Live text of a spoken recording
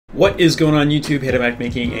What is going on YouTube? Hayden Schreier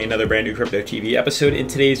making another brand new Crypto TV episode. In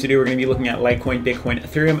today's video, we're going to be looking at Litecoin, Bitcoin,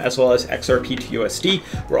 Ethereum, as well as XRP to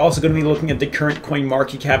USD. We're also going to be looking at the current coin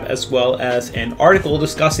market cap, as well as an article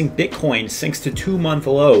discussing Bitcoin sinks to 2-month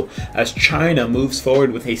low as China moves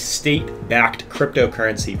forward with a state-backed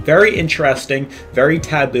cryptocurrency. Very interesting, very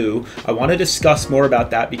taboo. I want to discuss more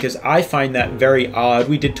about that because I find that very odd.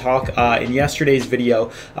 We did talk in yesterday's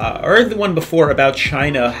video, or the one before, about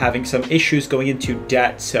China having some issues going into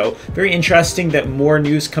debt. So very interesting that more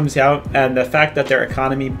news comes out, and the fact that their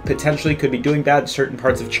economy potentially could be doing bad in certain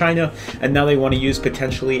parts of China, and now they want to use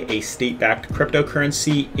potentially a state-backed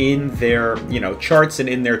cryptocurrency in their charts and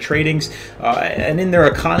in their tradings and in their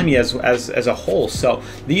economy as a whole. So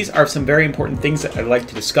these are some very important things that I'd like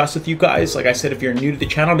to discuss with you guys. Like I said, if you're new to the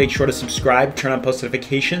channel, make sure to subscribe, turn on post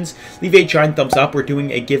notifications, leave a giant thumbs up. We're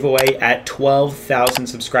doing a giveaway at 12,000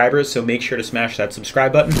 subscribers, so make sure to smash that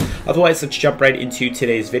subscribe button. Otherwise, let's jump right into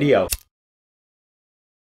today's video.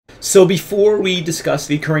 So before we discuss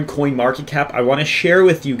the current coin market cap, I want to share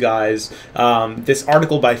with you guys this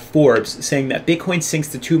article by Forbes saying that Bitcoin sinks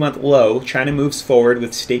to 2-month low, China moves forward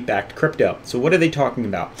with state-backed crypto. So what are they talking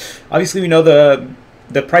about? Obviously, we know the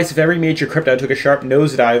price of every major crypto took a sharp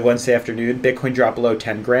nosedive Wednesday afternoon. Bitcoin dropped below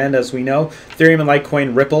 10 grand, as we know. Ethereum and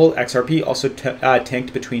Litecoin, Ripple, XRP also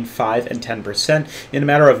tanked between 5 and 10% in a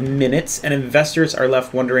matter of minutes, and investors are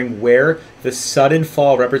left wondering where the sudden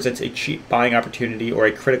fall represents a cheap buying opportunity or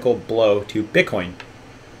a critical blow to Bitcoin.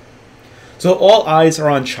 So all eyes are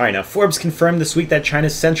on China. Forbes confirmed this week that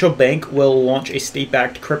China's central bank will launch a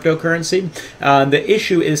state-backed cryptocurrency. The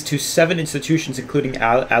issue is to 7 institutions, including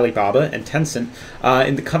Alibaba and Tencent.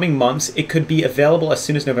 In the coming months, it could be available as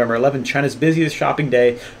soon as November 11th, China's busiest shopping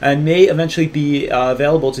day, and may eventually be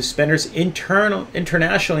available to spenders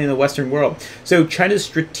internationally in the Western world. So China's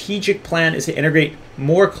strategic plan is to integrate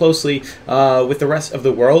more closely with the rest of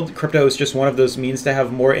the world. Crypto is just one of those means to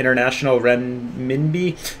have more international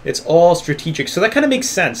renminbi. It's all strategic. So that kind of makes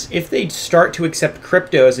sense. If they start to accept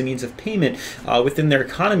crypto as a means of payment within their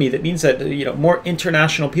economy, that means that more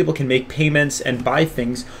international people can make payments and buy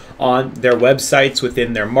things on their websites,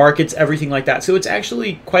 within their markets, everything like that. So it's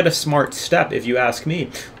actually quite a smart step, if you ask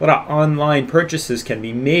me. A lot of online purchases can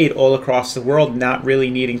be made all across the world, not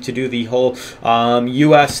really needing to do the whole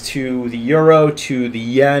US to the euro to the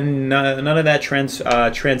yen. None of that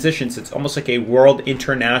transitions. It's almost like a world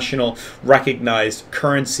international recognized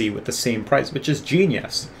currency with the same price, which is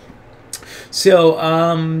genius. So,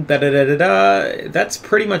 that's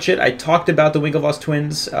pretty much it. I talked about the Winklevoss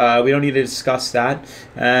twins. We don't need to discuss that.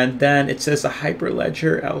 And then it says the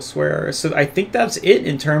Hyperledger elsewhere. So I think that's it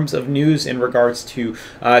in terms of news in regards to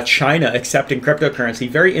China accepting cryptocurrency.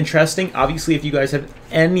 Very interesting. Obviously, if you guys have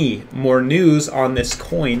any more news on this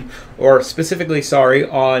coin, or specifically, sorry,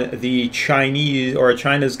 on the Chinese or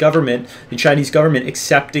China's government, the Chinese government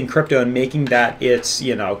accepting crypto and making that its,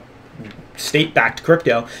 state-backed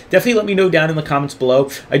crypto, definitely let me know down in the comments below.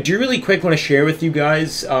 I do really quick want to share with you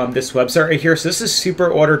guys this website right here. So this is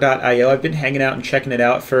superorder.io. I've been hanging out and checking it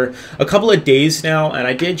out for a couple of days now, and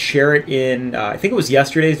I did share it in I think it was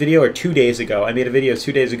yesterday's video or 2 days ago. I made a video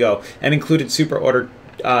 2 days ago and included superorder.io.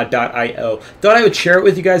 Thought I would share it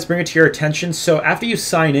with you guys, bring it to your attention. So after you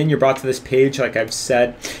sign in, you're brought to this page, like I've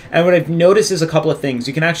said, and what I've noticed is a couple of things.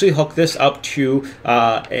 You can actually hook this up to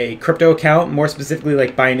a crypto account, more specifically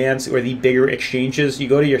like Binance or the bigger exchanges. You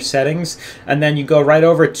go to your settings, and then you go right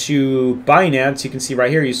over to Binance. You can see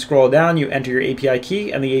right here, you scroll down, you enter your API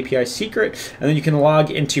key and the API secret, and then you can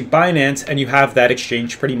log into Binance, and you have that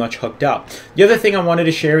exchange pretty much hooked up. The other thing I wanted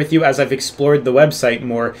to share with you as I've explored the website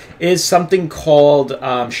more is something called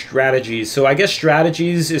strategies. So I guess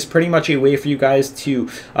strategies is pretty much a way for you guys to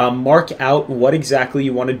mark out what exactly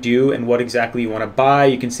you want to do and what exactly you want to buy.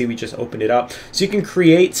 You can see we just opened it up. So you can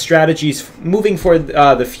create strategies moving for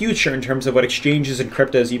the future in terms of what exchanges and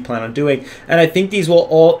cryptos you plan on doing. And I think these will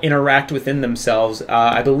all interact within themselves.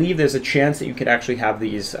 I believe there's a chance that you could actually have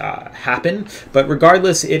these happen. But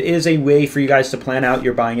regardless, it is a way for you guys to plan out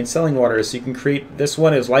your buying and selling orders. So you can create, this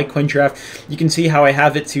one is Litecoin draft. You can see how I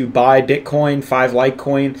have it to buy Bitcoin, 5 Litecoin.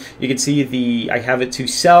 You can see I have it to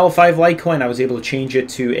sell 5 Litecoin. I was able to change it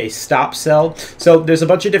to a stop sell. So there's a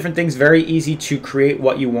bunch of different things. Very easy to create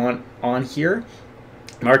what you want on here.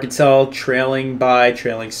 market sell, trailing buy,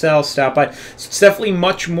 trailing sell, stop buy. So it's definitely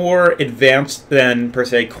much more advanced than, per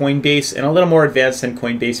se, Coinbase, and a little more advanced than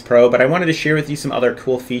Coinbase Pro. But I wanted to share with you some other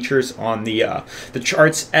cool features on the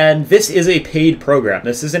charts. And this is a paid program.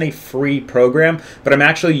 This isn't a free program, but I'm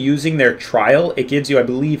actually using their trial. It gives you, I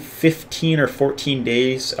believe, 15 or 14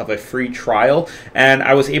 days of a free trial. And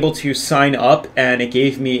I was able to sign up, and it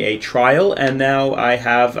gave me a trial. And now I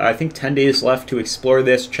have, I think, 10 days left to explore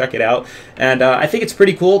this, check it out. And I think it's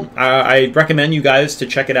pretty cool. I recommend you guys to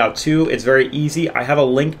check it out too. It's very easy. I have a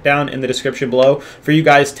link down in the description below for you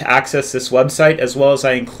guys to access this website, as well as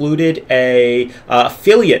I included a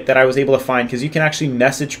affiliate that I was able to find, because you can actually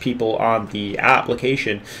message people on the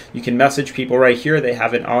application. You can message people right here. They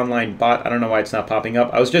have an online bot. I don't know why it's not popping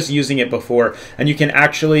up. I was just using it before, and you can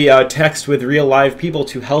actually text with real live people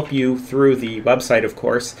to help you through the website, of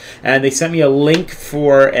course. And they sent me a link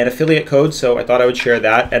for an affiliate code, so I thought I would share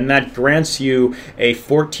that, and that grants you a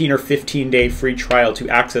 14 or 15 day free trial to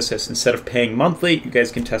access this instead of paying monthly. You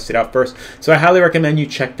guys can test it out first. So I highly recommend you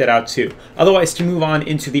check that out too. Otherwise, to move on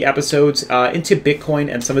into the episodes, into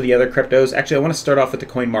Bitcoin and some of the other cryptos. Actually, I want to start off with the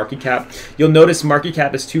coin market cap. You'll notice market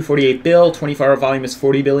cap is 248 bill, 24-hour volume is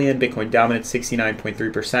 40 billion, Bitcoin dominant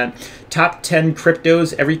 69.3%. Top 10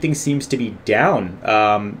 cryptos, everything seems to be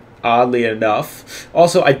down. Oddly enough.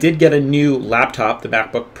 Also, I did get a new laptop, the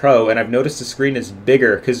MacBook Pro, and I've noticed the screen is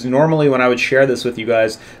bigger, because normally when I would share this with you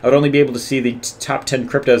guys, I would only be able to see the top 10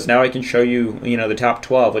 cryptos. Now I can show you, the top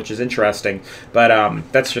 12, which is interesting, but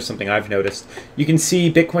that's just something I've noticed. You can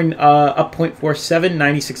see Bitcoin up 0.47,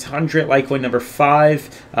 9,600, Litecoin number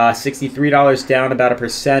 5, $63 down about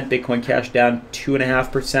 1%, Bitcoin Cash down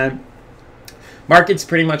 2.5%. Market's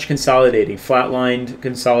pretty much consolidating, flatlined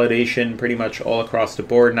consolidation pretty much all across the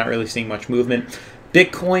board, not really seeing much movement.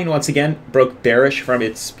 Bitcoin, once again, broke bearish from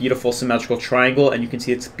its beautiful symmetrical triangle, and you can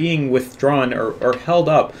see it's being withdrawn or held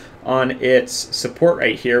up on its support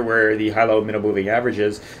right here where the high-low middle moving average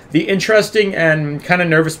is. The interesting and kind of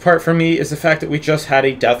nervous part for me is the fact that we just had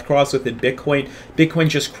a death cross within Bitcoin. Bitcoin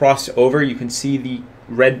just crossed over. You can see the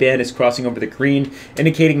red band is crossing over the green,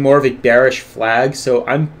 indicating more of a bearish flag. So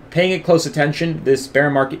I'm paying it close attention. This bear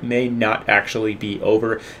market may not actually be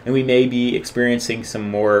over, and we may be experiencing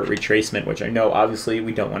some more retracement, which I know obviously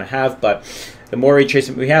we don't want to have, but the more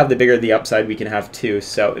retracement we have, the bigger the upside we can have too.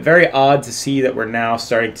 So very odd to see that we're now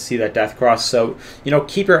starting to see that death cross. So,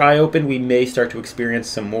 keep your eye open. We may start to experience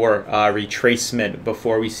some more retracement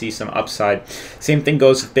before we see some upside. Same thing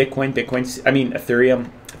goes with Bitcoin. Ethereum.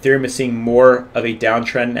 Ethereum is seeing more of a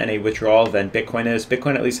downtrend and a withdrawal than Bitcoin is.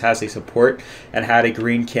 Bitcoin at least has a support and had a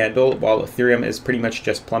green candle, while Ethereum is pretty much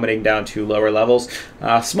just plummeting down to lower levels.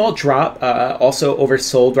 Small drop, also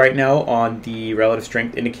oversold right now on the relative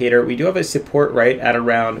strength indicator. We do have a support right at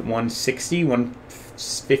around 160,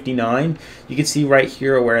 159. You can see right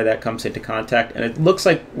here where that comes into contact, and it looks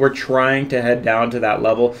like we're trying to head down to that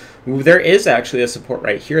level. There is actually a support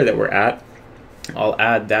right here that we're at. I'll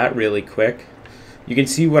add that really quick. You can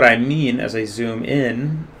see what I mean as I zoom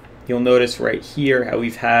in. You'll notice right here how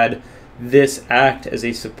we've had this act as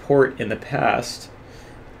a support in the past,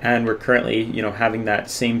 and we're currently, having that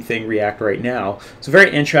same thing react right now. So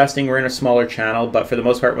very interesting. We're in a smaller channel, but for the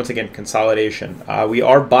most part, once again, consolidation. We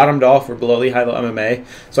are bottomed off. We're below the high-low MMA,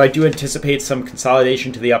 so I do anticipate some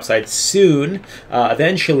consolidation to the upside soon,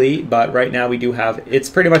 eventually. But right now, we do have.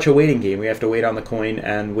 It's pretty much a waiting game. We have to wait on the coin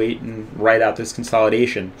and wait and ride out this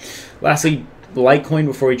consolidation. Lastly, Litecoin,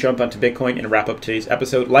 before we jump onto Bitcoin and wrap up today's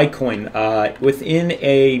episode. Litecoin, within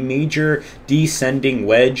a major descending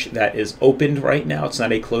wedge that is opened right now. It's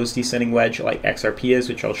not a closed descending wedge like XRP is,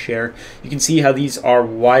 which I'll share. You can see how these are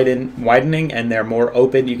widening and they're more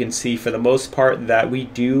open. You can see for the most part that we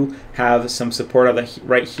do have some support on the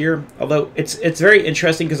right here. Although it's very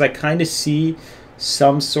interesting because I kind of see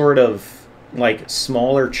some sort of like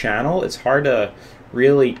smaller channel. It's hard to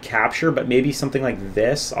really capture, but maybe something like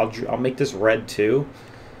this. I'll make this red too,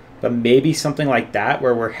 but maybe something like that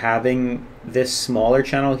where we're having this smaller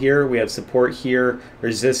channel here. We have support here,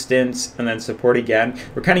 resistance, and then support again.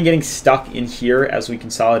 We're kind of getting stuck in here as we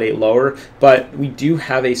consolidate lower, but we do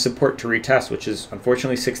have a support to retest, which is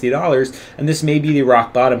unfortunately $60, and this may be the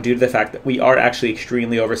rock bottom due to the fact that we are actually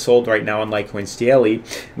extremely oversold right now on Litecoin's daily.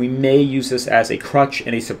 We may use this as a crutch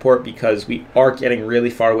and a support because we are getting really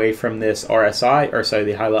far away from this RSI, or sorry,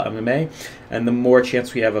 the high-low MMA, and the more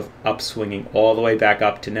chance we have of upswinging all the way back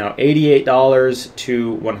up to now $88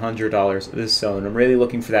 to $100 this zone. I'm really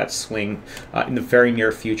looking for that swing in the very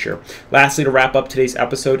near future. Lastly, to wrap up today's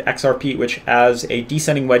episode, XRP, which has a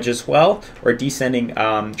descending wedge as well, or a descending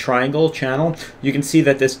triangle channel, you can see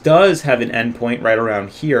that this does have an endpoint right around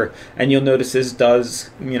here, and you'll notice this does,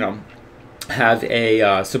 have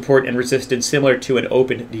a support and resistance similar to an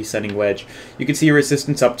open descending wedge. You can see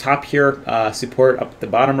resistance up top here, support up at the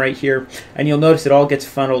bottom right here, and you'll notice it all gets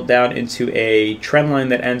funneled down into a trend line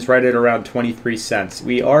that ends right at around 23 cents.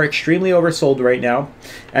 We are extremely oversold right now,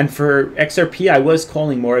 and for XRP I was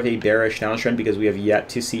calling more of a bearish downtrend because we have yet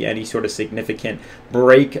to see any sort of significant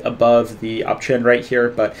break above the uptrend right here,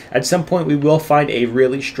 but at some point we will find a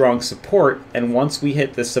really strong support, and once we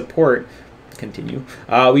hit the support, continue,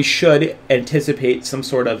 we should anticipate some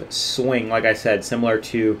sort of swing, like I said, similar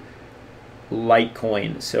to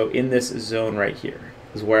Litecoin. So in this zone right here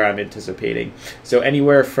is where I'm anticipating. So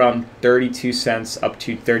anywhere from 32 cents up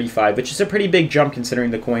to 35, which is a pretty big jump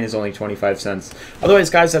considering the coin is only 25 cents. Otherwise,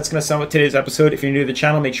 guys, that's going to sum up today's episode. If you're new to the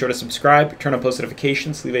channel, make sure to subscribe, turn on post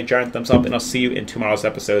notifications, leave a giant thumbs up, and I'll see you in tomorrow's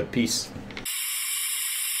episode. Peace.